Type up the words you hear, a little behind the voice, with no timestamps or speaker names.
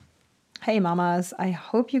Hey, mamas. I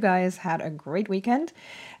hope you guys had a great weekend.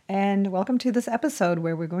 And welcome to this episode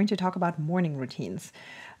where we're going to talk about morning routines.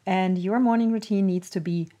 And your morning routine needs to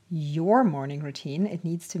be your morning routine, it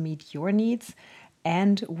needs to meet your needs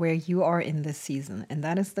and where you are in this season. And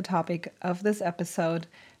that is the topic of this episode.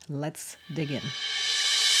 Let's dig in.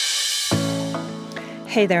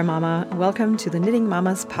 Hey there, Mama. Welcome to the Knitting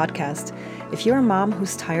Mamas podcast. If you're a mom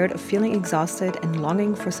who's tired of feeling exhausted and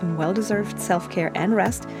longing for some well-deserved self-care and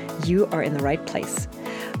rest, you are in the right place.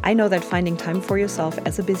 I know that finding time for yourself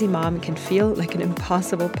as a busy mom can feel like an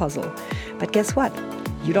impossible puzzle. But guess what?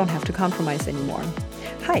 You don't have to compromise anymore.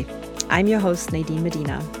 Hi, I'm your host, Nadine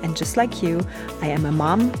Medina, and just like you, I am a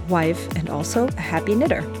mom, wife, and also a happy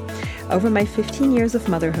knitter. Over my 15 years of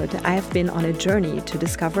motherhood, I have been on a journey to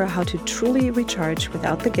discover how to truly recharge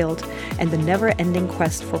without the guilt and the never-ending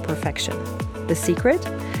quest for perfection. The secret?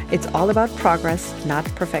 It's all about progress, not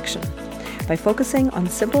perfection. By focusing on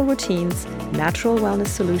simple routines, natural wellness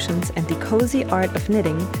solutions, and the cozy art of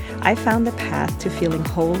knitting, I found the path to feeling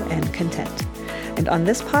whole and content. And on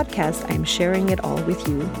this podcast, I am sharing it all with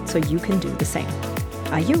you so you can do the same.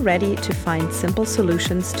 Are you ready to find simple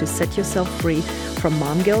solutions to set yourself free from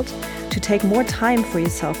mom guilt, to take more time for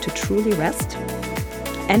yourself to truly rest,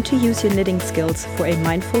 and to use your knitting skills for a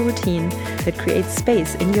mindful routine that creates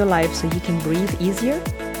space in your life so you can breathe easier?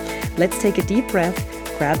 Let's take a deep breath,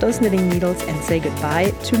 grab those knitting needles, and say goodbye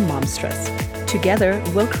to mom stress. Together,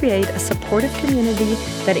 we'll create a supportive community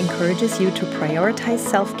that encourages you to prioritize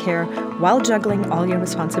self-care while juggling all your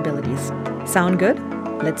responsibilities. Sound good?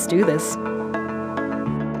 Let's do this.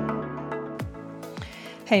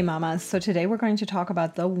 Hey mamas, so today we're going to talk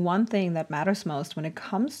about the one thing that matters most when it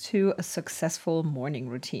comes to a successful morning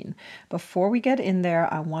routine. Before we get in there,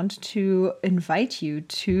 I want to invite you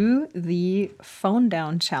to the phone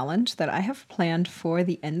down challenge that I have planned for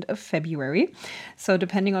the end of February. So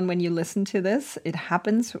depending on when you listen to this, it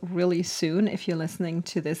happens really soon if you're listening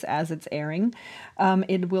to this as it's airing.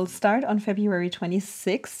 It will start on February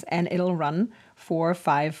 26th and it'll run for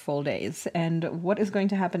 5 full days. And what is going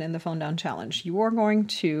to happen in the phone down challenge? You are going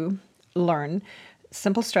to learn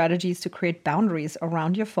simple strategies to create boundaries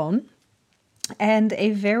around your phone and a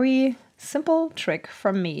very simple trick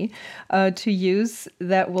from me to use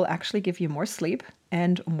that will actually give you more sleep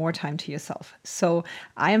and more time to yourself. So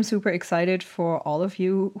I am super excited for all of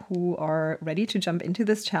you who are ready to jump into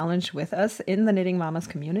this challenge with us in the Knitting Mamas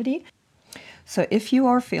community. So if you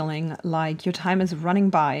are feeling like your time is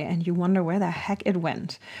running by and you wonder where the heck it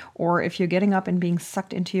went, or if you're getting up and being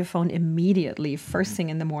sucked into your phone immediately first thing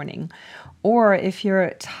in the morning, or if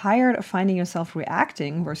you're tired of finding yourself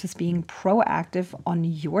reacting versus being proactive on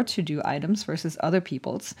your to-do items versus other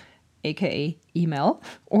people's, aka email,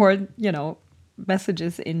 or,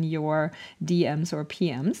 messages in your DMs or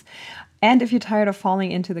PMs. And if you're tired of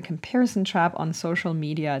falling into the comparison trap on social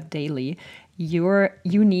media daily, you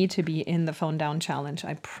need to be in the phone down challenge.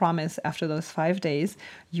 I promise after those 5 days,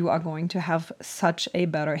 you are going to have such a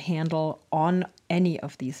better handle on any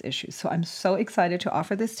of these issues. So I'm so excited to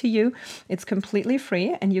offer this to you. It's completely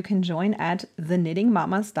free and you can join at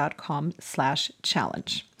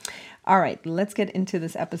theknittingmamas.com/challenge. All right, let's get into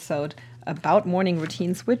this episode about morning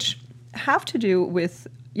routines, which have to do with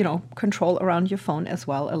control around your phone as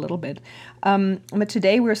well a little bit. But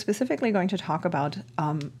today we're specifically going to talk about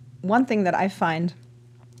one thing that I find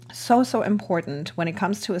so important when it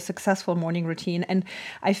comes to a successful morning routine. And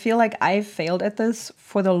I feel like I failed at this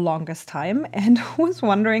for the longest time and was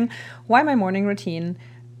wondering why my morning routine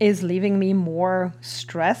is leaving me more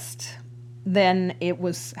stressed than it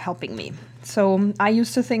was helping me. So I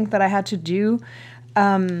used to think that I had to do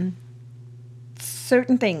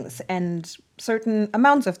certain things and certain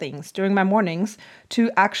amounts of things during my mornings to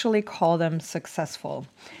actually call them successful.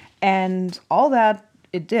 And all that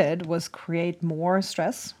it did was create more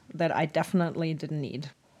stress that I definitely didn't need.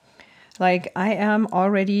 Like, I am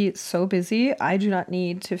already so busy, I do not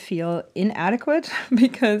need to feel inadequate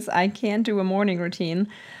because I can't do a morning routine,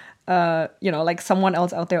 like someone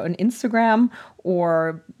else out there on Instagram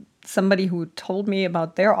or somebody who told me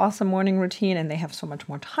about their awesome morning routine and they have so much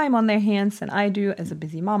more time on their hands than I do as a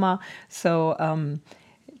busy mama. So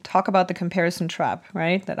talk about the comparison trap,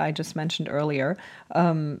 right? That I just mentioned earlier.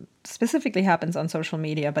 Specifically happens on social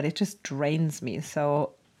media, but it just drains me.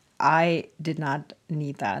 So I did not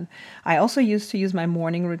need that. I also used to use my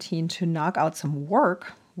morning routine to knock out some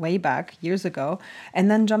work way back years ago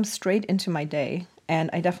and then jump straight into my day.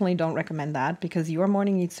 And I definitely don't recommend that because your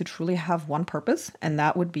morning needs to truly have one purpose, and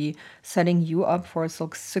that would be setting you up for a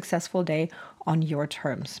successful day on your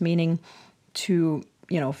terms, meaning to,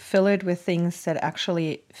 fill it with things that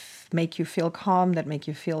actually make you feel calm, that make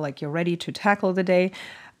you feel like you're ready to tackle the day.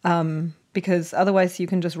 Because otherwise you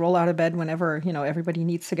can just roll out of bed whenever, everybody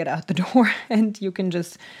needs to get out the door and you can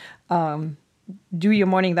just do your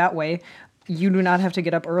morning that way. You do not have to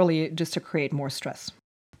get up early just to create more stress.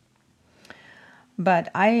 But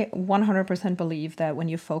I 100% believe that when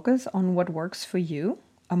you focus on what works for you,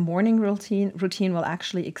 a morning routine will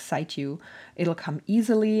actually excite you. It'll come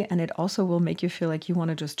easily, and it also will make you feel like you want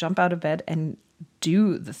to just jump out of bed and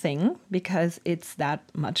do the thing because it's that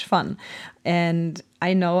much fun. And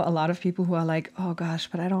I know a lot of people who are like, oh gosh,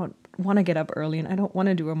 but I don't want to get up early and I don't want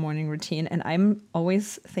to do a morning routine. And I'm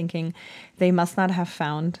always thinking they must not have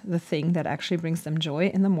found the thing that actually brings them joy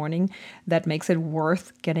in the morning that makes it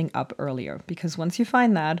worth getting up earlier. Because once you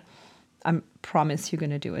find that, I promise you're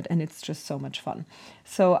going to do it. And it's just so much fun.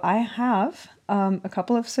 So I have a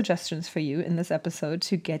couple of suggestions for you in this episode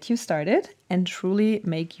to get you started and truly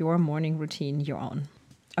make your morning routine your own.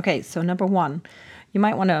 Okay, so number one, you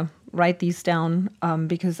might want to write these down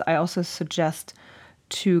because I also suggest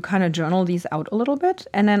to kind of journal these out a little bit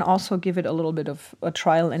and then also give it a little bit of a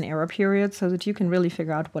trial and error period so that you can really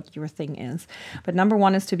figure out what your thing is. But number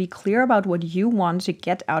one is to be clear about what you want to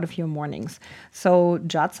get out of your mornings. So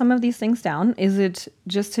jot some of these things down. Is it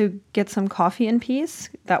just to get some coffee in peace?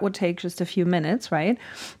 That would take just a few minutes, right?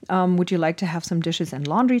 Would you like to have some dishes and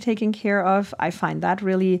laundry taken care of? I find that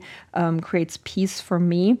really creates peace for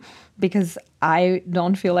me because I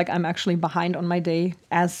don't feel like I'm actually behind on my day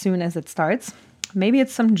as soon as it starts. Maybe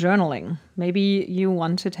it's some journaling. Maybe you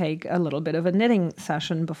want to take a little bit of a knitting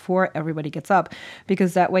session before everybody gets up,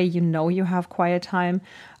 because that way you have quiet time.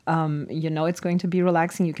 It's going to be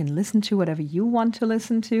relaxing. You can listen to whatever you want to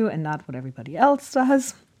listen to and not what everybody else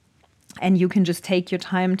does. And you can just take your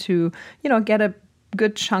time to, get a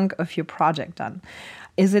good chunk of your project done.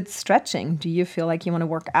 Is it stretching? Do you feel like you want to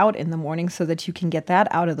work out in the morning so that you can get that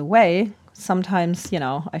out of the way? Sometimes,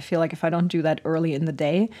 I feel like if I don't do that early in the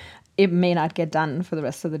day, it may not get done for the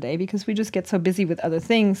rest of the day because we just get so busy with other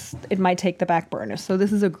things. It might take the back burner. So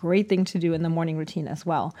this is a great thing to do in the morning routine as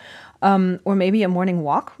well. Or maybe a morning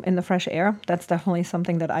walk in the fresh air. That's definitely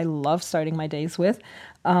something that I love starting my days with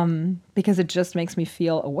because it just makes me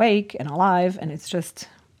feel awake and alive. And it's just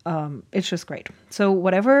great. So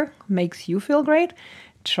whatever makes you feel great,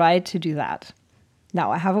 try to do that.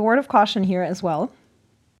 Now, I have a word of caution here as well.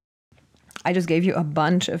 I just gave you a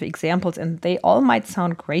bunch of examples and they all might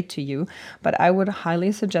sound great to you, but I would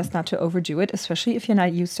highly suggest not to overdo it, especially if you're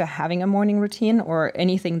not used to having a morning routine or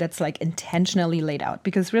anything that's like intentionally laid out.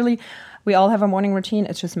 Because really, we all have a morning routine.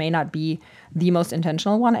 It just may not be the most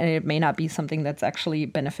intentional one and it may not be something that's actually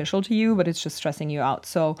beneficial to you, but it's just stressing you out.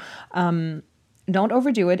 So, don't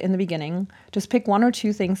overdo it in the beginning. Just pick one or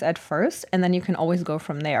two things at first, and then you can always go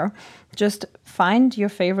from there. Just find your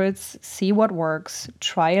favorites, see what works,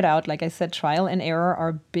 try it out. Like I said, trial and error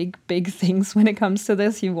are big, big things when it comes to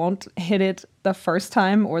this. You won't hit it the first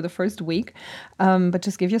time or the first week, but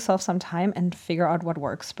just give yourself some time and figure out what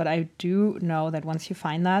works. But I do know that once you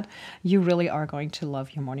find that, you really are going to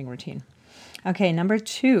love your morning routine. Okay, number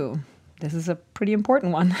two. This is a pretty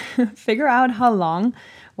important one. Figure out how long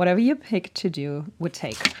whatever you pick to do would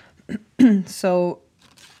take. So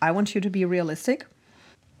I want you to be realistic.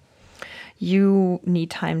 You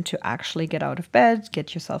need time to actually get out of bed,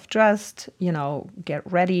 get yourself dressed, get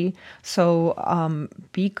ready. So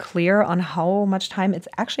be clear on how much time it's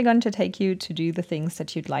actually going to take you to do the things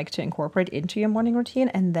that you'd like to incorporate into your morning routine,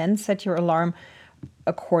 and then set your alarm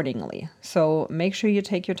accordingly. So make sure you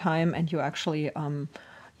take your time and you actually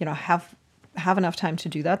have enough time to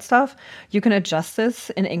do that stuff. You can adjust this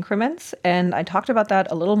in increments. And I talked about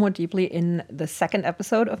that a little more deeply in the second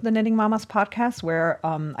episode of the Knitting Mamas podcast, where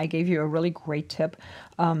I gave you a really great tip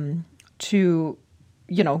to,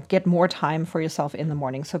 get more time for yourself in the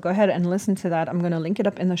morning. So go ahead and listen to that. I'm going to link it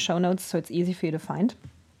up in the show notes so it's easy for you to find.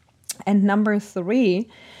 And number three,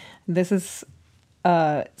 this is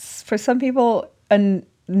for some people a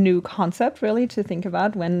new concept really to think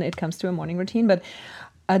about when it comes to a morning routine, but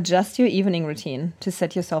adjust your evening routine to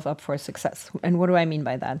set yourself up for success. And what do I mean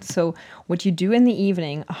by that? So what you do in the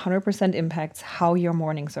evening 100% impacts how your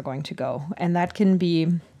mornings are going to go. And that can be,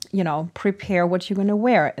 prepare what you're going to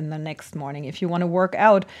wear in the next morning. If you want to work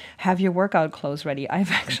out, have your workout clothes ready.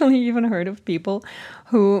 I've actually even heard of people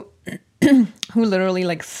who literally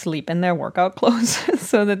like sleep in their workout clothes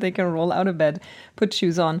so that they can roll out of bed, put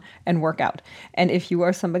shoes on, and work out. And if you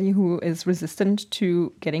are somebody who is resistant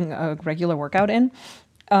to getting a regular workout in,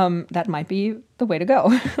 that might be the way to go.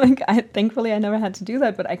 Thankfully, I never had to do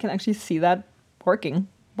that, but I can actually see that working.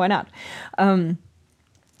 Why not?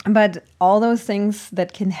 But all those things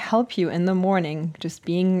that can help you in the morning, just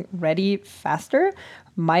being ready faster,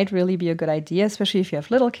 might really be a good idea, especially if you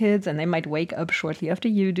have little kids and they might wake up shortly after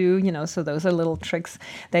you do, so those are little tricks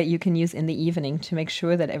that you can use in the evening to make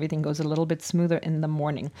sure that everything goes a little bit smoother in the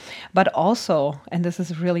morning. But also, and this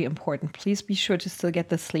is really important, please be sure to still get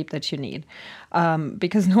the sleep that you need,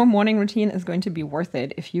 because no morning routine is going to be worth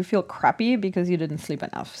it if you feel crappy because you didn't sleep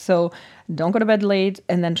enough. So don't go to bed late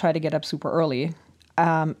and then try to get up super early.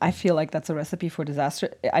 I feel like that's a recipe for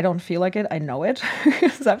disaster. I don't feel like it. I know it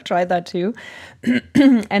because I've tried that too.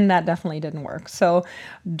 And that definitely didn't work. So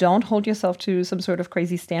don't hold yourself to some sort of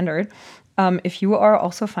crazy standard. If you are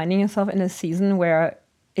also finding yourself in a season where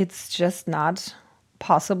it's just not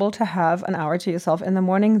possible to have an hour to yourself in the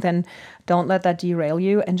morning, then don't let that derail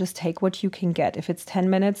you and just take what you can get. If it's 10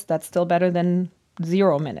 minutes, that's still better than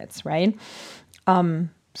 0 minutes, right?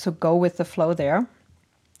 So go with the flow there.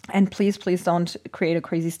 And please don't create a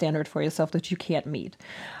crazy standard for yourself that you can't meet.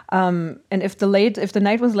 And if the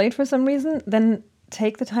night was late for some reason, then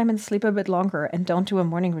take the time and sleep a bit longer and don't do a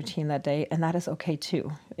morning routine that day. And that is okay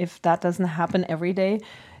too. If that doesn't happen every day,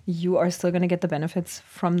 you are still going to get the benefits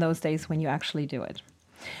from those days when you actually do it.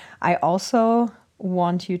 I also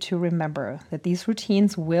want you to remember that these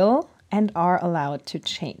routines will and are allowed to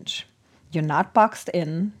change. You're not boxed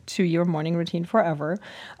in to your morning routine forever.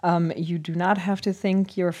 You do not have to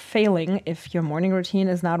think you're failing if your morning routine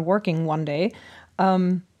is not working one day,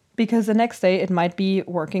 because the next day it might be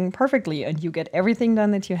working perfectly and you get everything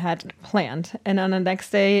done that you had planned. And on the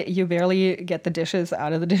next day, you barely get the dishes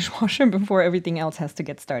out of the dishwasher before everything else has to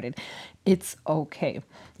get started. It's okay.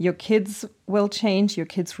 Your kids will change. Your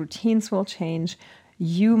kids' routines will change.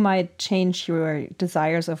 You might change your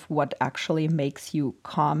desires of what actually makes you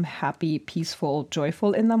calm, happy, peaceful,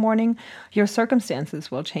 joyful in the morning. Your circumstances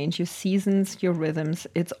will change, your seasons, your rhythms.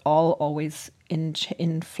 It's all always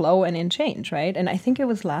in flow and in change, right? And I think it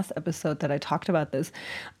was last episode that I talked about this,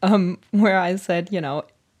 where I said,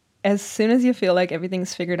 as soon as you feel like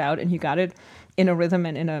everything's figured out and you got it in a rhythm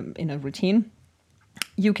and in a routine,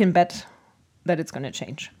 you can bet that it's going to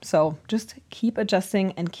change. So just keep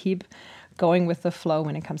adjusting and keep going with the flow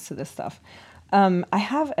when it comes to this stuff. I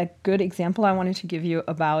have a good example I wanted to give you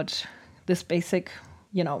about this basic,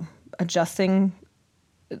 adjusting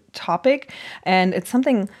topic. And it's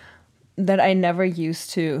something that I never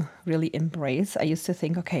used to really embrace. I used to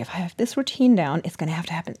think, okay, if I have this routine down, it's going to have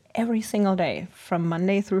to happen every single day from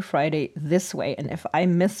Monday through Friday this way. And if I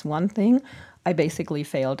miss one thing, I basically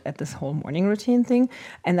failed at this whole morning routine thing.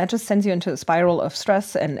 And that just sends you into a spiral of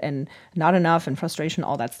stress and not enough and frustration,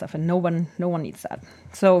 all that stuff. And no one needs that.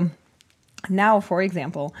 So now, for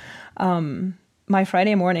example, my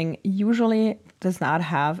Friday morning usually does not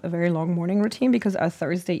have a very long morning routine because our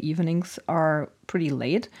Thursday evenings are pretty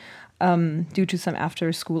late due to some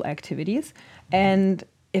after school activities. And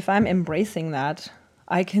if I'm embracing that,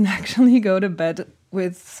 I can actually go to bed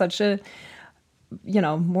with such a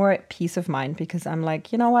more peace of mind because I'm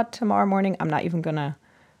like, you know what, tomorrow morning, I'm not even going to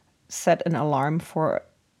set an alarm for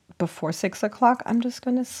before 6 o'clock. I'm just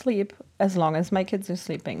going to sleep as long as my kids are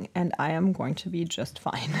sleeping and I am going to be just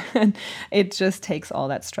fine. And it just takes all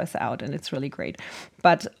that stress out and it's really great.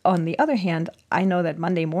 But on the other hand, I know that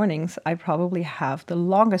Monday mornings, I probably have the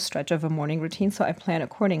longest stretch of a morning routine. So I plan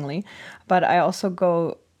accordingly, but I also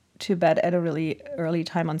go to bed at a really early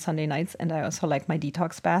time on Sunday nights. And I also like my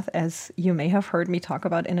detox bath, as you may have heard me talk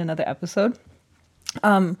about in another episode.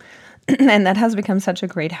 And that has become such a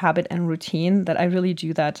great habit and routine that I really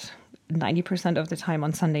do that 90% of the time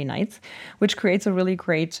on Sunday nights, which creates a really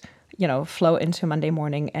great, flow into Monday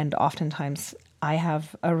morning. And oftentimes I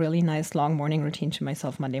have a really nice long morning routine to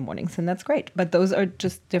myself Monday mornings. And that's great. But those are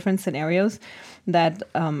just different scenarios that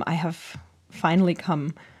I have finally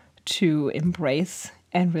come to embrace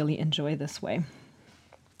and really enjoy this way.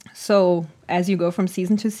 So as you go from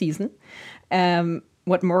season to season,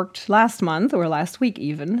 what worked last month or last week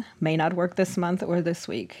even may not work this month or this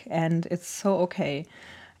week. And it's so okay.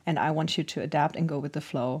 And I want you to adapt and go with the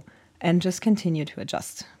flow and just continue to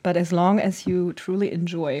adjust. But as long as you truly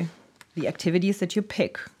enjoy the activities that you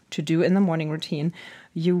pick to do in the morning routine,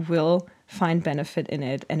 you will find benefit in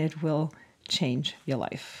it and it will change your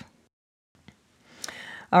life.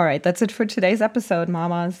 All right, that's it for today's episode,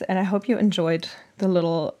 mamas. And I hope you enjoyed the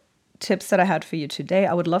little tips that I had for you today.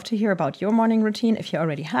 I would love to hear about your morning routine if you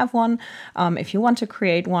already have one. If you want to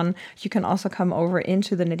create one, you can also come over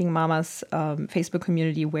into the Knitting Mamas Facebook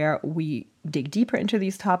community where we dig deeper into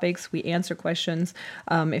these topics. We answer questions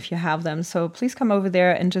if you have them. So please come over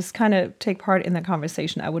there and just kind of take part in the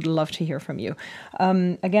conversation. I would love to hear from you.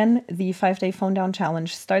 Again, the 5-day phone down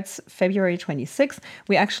challenge starts February 26th.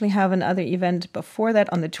 We actually have another event before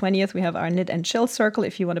that on the 20th. We have our Knit and Chill Circle.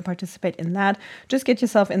 If you want to participate in that, just get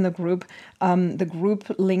yourself in the group. The group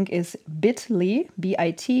link is bit.ly,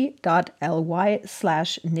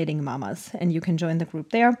 bit.ly/knittingmamas. And you can join the group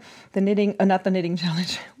there. The knitting, not the knitting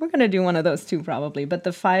challenge. We're going to do one of those too probably. But the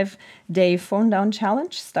 5-day phone down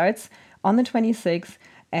challenge starts on the 26th.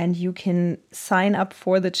 And you can sign up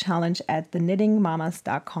for the challenge at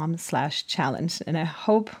theknittingmamas.com/challenge. And I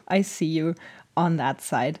hope I see you on that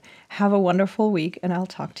side. Have a wonderful week, and I'll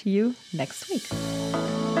talk to you next week.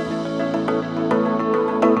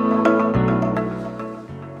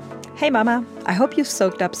 Hey mama, I hope you've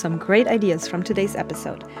soaked up some great ideas from today's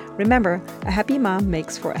episode. Remember, a happy mom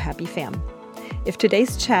makes for a happy fam. If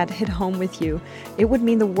today's chat hit home with you, it would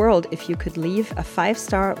mean the world if you could leave a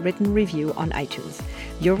 5-star written review on iTunes.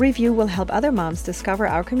 Your review will help other moms discover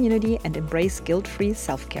our community and embrace guilt-free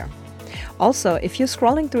self-care. Also, if you're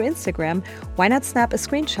scrolling through Instagram, why not snap a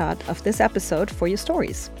screenshot of this episode for your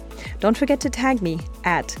stories? Don't forget to tag me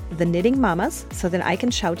at @TheKnittingMamas so that I can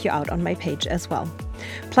shout you out on my page as well.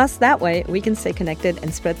 Plus, that way we can stay connected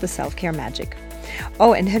and spread the self-care magic.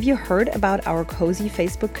 Oh, and have you heard about our cozy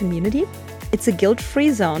Facebook community? It's a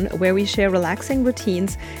guilt-free zone where we share relaxing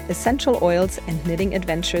routines, essential oils, and knitting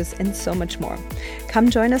adventures, and so much more. Come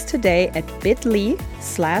join us today at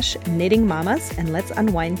bit.ly/knittingmamas and let's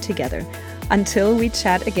unwind together. Until we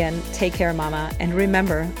chat again, take care, mama. And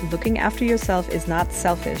remember, looking after yourself is not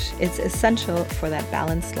selfish. It's essential for that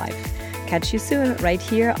balanced life. Catch you soon right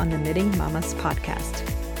here on the Knitting Mamas podcast.